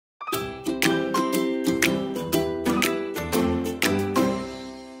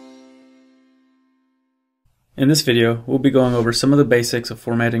In this video, we'll be going over some of the basics of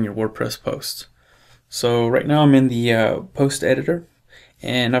formatting your WordPress posts. So right now I'm in the post editor,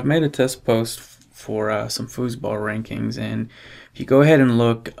 and I've made a test post for some foosball rankings, and if you go ahead and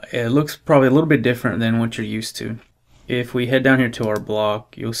look, it looks probably a little bit different than what you're used to. If we head down here to our blog,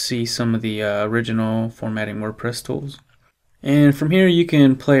 you'll see some of the original formatting WordPress tools. And from here you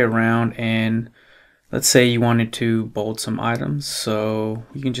can play around, and let's say you wanted to bold some items, so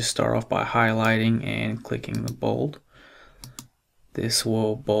you can just start off by highlighting and clicking the bold. This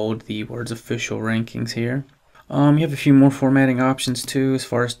will bold the word's official rankings here. You have a few more formatting options too as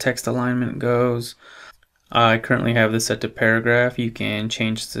far as text alignment goes. I currently have this set to paragraph. You can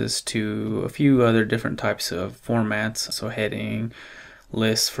change this to a few other different types of formats, so heading,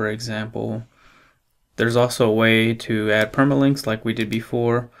 lists for example. There's also a way to add permalinks like we did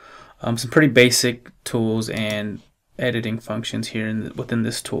before. Some pretty basic tools and editing functions here within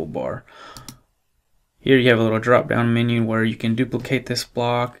this toolbar. Here you have a little drop down menu where you can duplicate this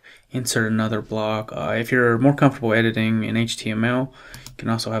block, insert another block. If you're more comfortable editing in HTML, you can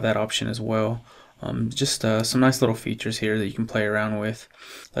also have that option as well. Just some nice little features here that you can play around with.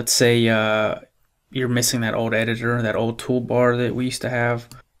 Let's say you're missing that old editor, that old toolbar that we used to have.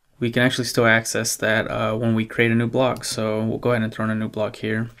 We can actually still access that when we create a new block. So we'll go ahead and throw in a new block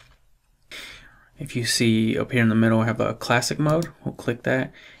here. If you see up here in the middle, I have a classic mode. We'll click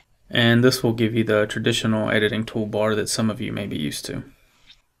that, and this will give you the traditional editing toolbar that some of you may be used to.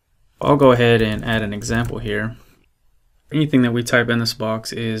 I'll go ahead and add an example here. Anything that we type in this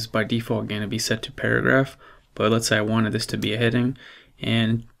box is by default going to be set to paragraph, but let's say I wanted this to be a heading,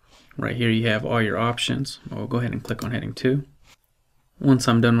 and right here you have all your options. I'll go ahead and click on heading 2. Once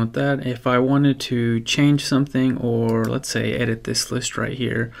I'm done with that, if I wanted to change something, or let's say edit this list right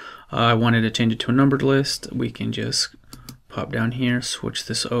here, I wanted to change it to a numbered list, we can just pop down here, switch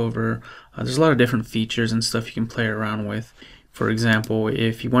this over. There's a lot of different features and stuff you can play around with. For example,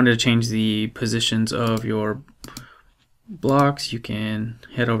 if you wanted to change the positions of your blocks, you can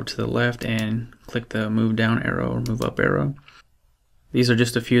head over to the left and click the move down arrow or move up arrow. These are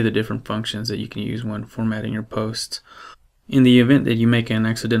just a few of the different functions that you can use when formatting your posts. In the event that you make an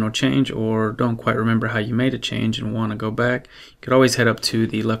accidental change or don't quite remember how you made a change and want to go back, you could always head up to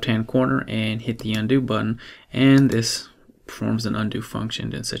the left hand corner and hit the undo button, and this performs an undo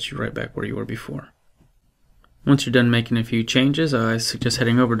function and sets you right back where you were before. Once you're done making a few changes, I suggest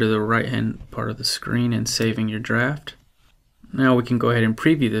heading over to the right hand part of the screen and saving your draft. Now we can go ahead and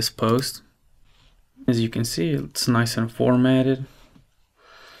preview this post. As you can see, it's nice and formatted.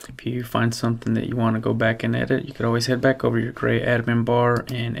 If you find something that you want to go back and edit, you could always head back over your gray admin bar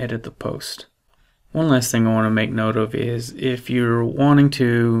and edit the post. One last thing I want to make note of is if you're wanting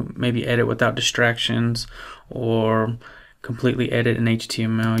to maybe edit without distractions or completely edit in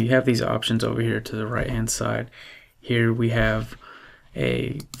HTML, you have these options over here to the right hand side. Here we have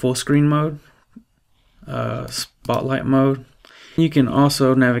a full screen mode, spotlight mode. You can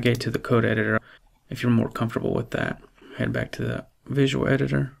also navigate to the code editor if you're more comfortable with that. Head back to the visual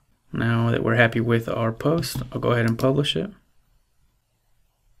editor. Now that we're happy with our post, I'll go ahead and publish it.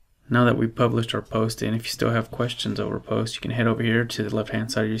 Now that we've published our post, and if you still have questions over post, you can head over here to the left hand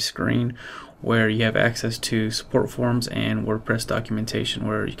side of your screen where you have access to support forums and WordPress documentation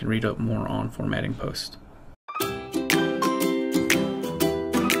where you can read up more on formatting posts.